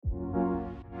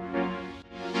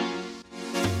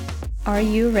Are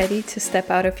you ready to step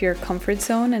out of your comfort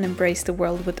zone and embrace the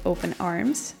world with open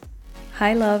arms?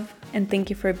 Hi, love, and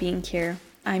thank you for being here.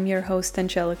 I'm your host,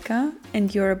 Angelica,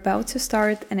 and you're about to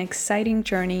start an exciting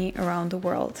journey around the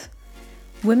world.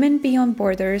 Women Beyond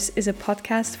Borders is a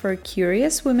podcast for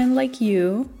curious women like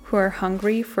you who are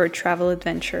hungry for travel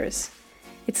adventures.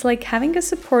 It's like having a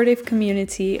supportive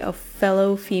community of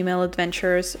fellow female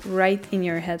adventurers right in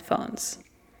your headphones.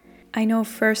 I know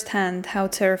firsthand how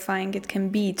terrifying it can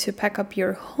be to pack up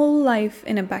your whole life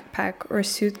in a backpack or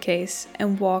suitcase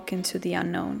and walk into the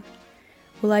unknown.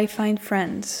 Will I find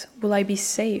friends? Will I be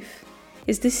safe?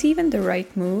 Is this even the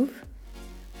right move?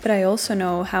 But I also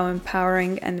know how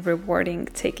empowering and rewarding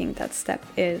taking that step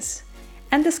is.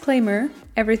 And disclaimer,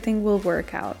 everything will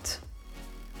work out.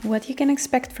 What you can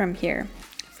expect from here.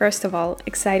 First of all,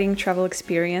 exciting travel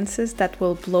experiences that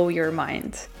will blow your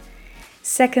mind.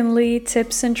 Secondly,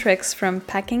 tips and tricks from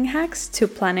packing hacks to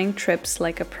planning trips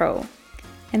like a pro.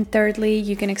 And thirdly,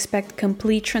 you can expect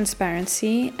complete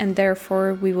transparency, and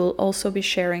therefore we will also be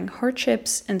sharing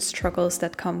hardships and struggles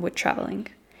that come with traveling.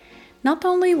 Not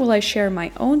only will I share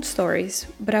my own stories,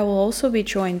 but I will also be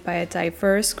joined by a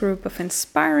diverse group of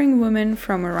inspiring women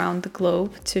from around the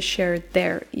globe to share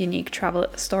their unique travel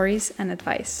stories and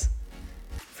advice.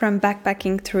 From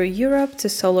backpacking through Europe to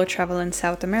solo travel in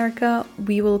South America,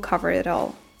 we will cover it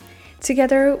all.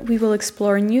 Together, we will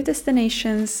explore new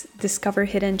destinations, discover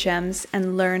hidden gems,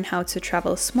 and learn how to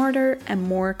travel smarter and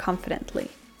more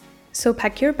confidently. So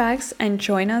pack your bags and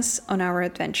join us on our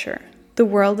adventure. The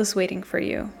world is waiting for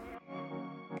you.